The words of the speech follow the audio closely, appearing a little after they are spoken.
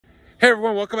Hey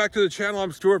everyone, welcome back to the channel.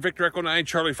 I'm Stuart, Victor Echo 9,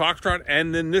 Charlie Foxtrot,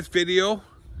 and in this video,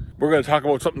 we're going to talk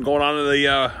about something going on in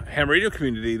the ham radio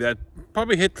community that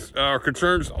probably hits or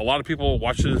concerns a lot of people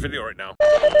watching this video right now.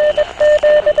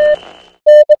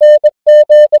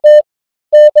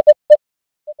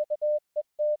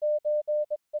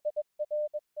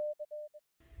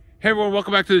 Hey everyone,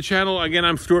 welcome back to the channel. Again,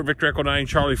 I'm Stuart, Victor Echo 9,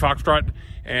 Charlie Foxtrot,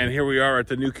 and here we are at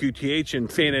the new QTH in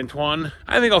St. Antoine.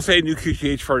 I think I'll say new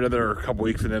QTH for another couple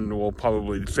weeks, and then we'll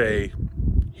probably say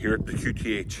here at the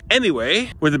QTH.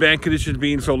 Anyway, with the band conditions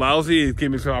being so lousy, it gave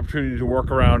me some opportunity to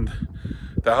work around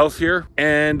the house here.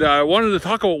 And I wanted to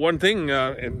talk about one thing,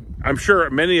 and I'm sure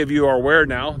many of you are aware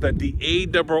now that the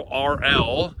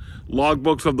ARRL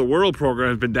Logbooks of the World program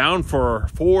has been down for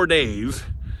 4 days,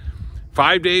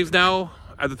 5 days now,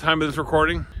 at the time of this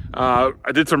recording. I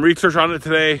did some research on it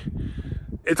today.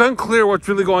 It's unclear what's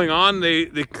really going on.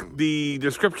 The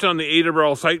description on the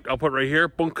ARRL site, I'll put right here,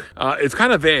 bunk, it's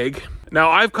kind of vague. Now,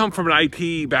 I've come from an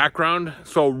IT background,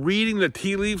 so reading the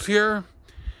tea leaves here,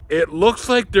 it looks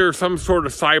like there's some sort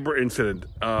of cyber incident,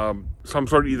 some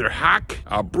sort of either hack,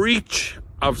 a breach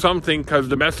of something, because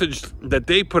the message that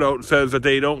they put out says that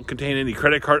they don't contain any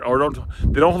credit card, or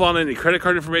they don't hold on to any credit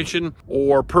card information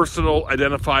or personal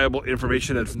identifiable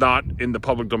information that's not in the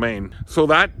public domain. So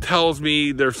that tells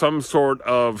me there's some sort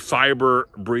of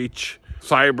cyber breach,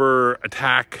 cyber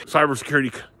attack,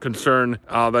 cybersecurity concern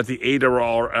that the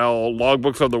ARRL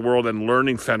Logbooks of the World and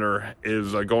Learning Center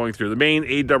is going through. The main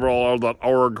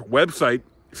ARRL.org website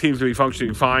seems to be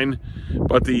functioning fine,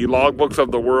 but the Logbooks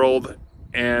of the World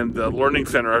and the Learning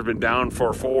Center has been down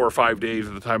for 4 or 5 days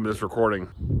at the time of this recording.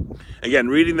 Again,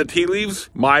 reading the tea leaves,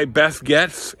 my best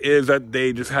guess is that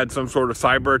they just had some sort of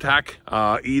cyber attack,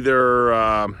 either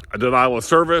a denial of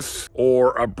service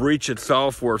or a breach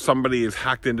itself where somebody has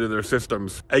hacked into their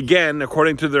systems. Again,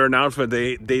 according to their announcement,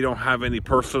 they don't have any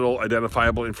personal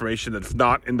identifiable information that's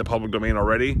not in the public domain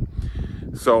already.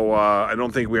 So I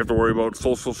don't think we have to worry about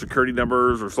social security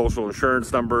numbers or social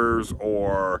insurance numbers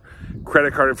or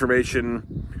credit card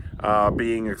information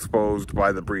being exposed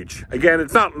by the breach. Again,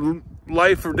 it's not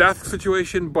life or death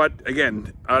situation, but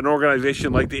again, an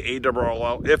organization like the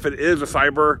ARRL, if it is a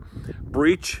cyber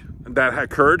breach that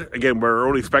occurred, again, we're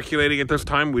only speculating at this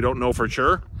time, we don't know for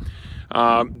sure,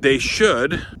 they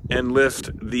should enlist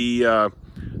the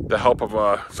help of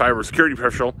a cybersecurity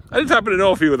professional. I just happen to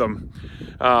know a few of them.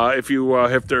 If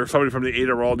there's somebody from the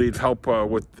ARRL needs help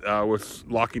with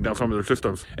locking down some of their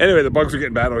systems. Anyway, the bugs are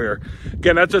getting bad over here.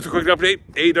 Again, that's just a quick update.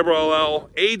 ARRL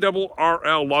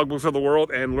Logbooks of the World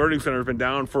and Learning Center has been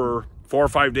down for 4 or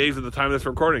 5 days at the time of this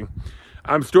recording.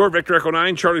 I'm Stuart, Victor Echo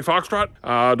 9, Charlie Foxtrot.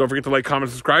 Don't forget to like,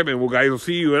 comment, subscribe, and guys will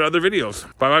see you in other videos.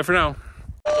 Bye-bye for now.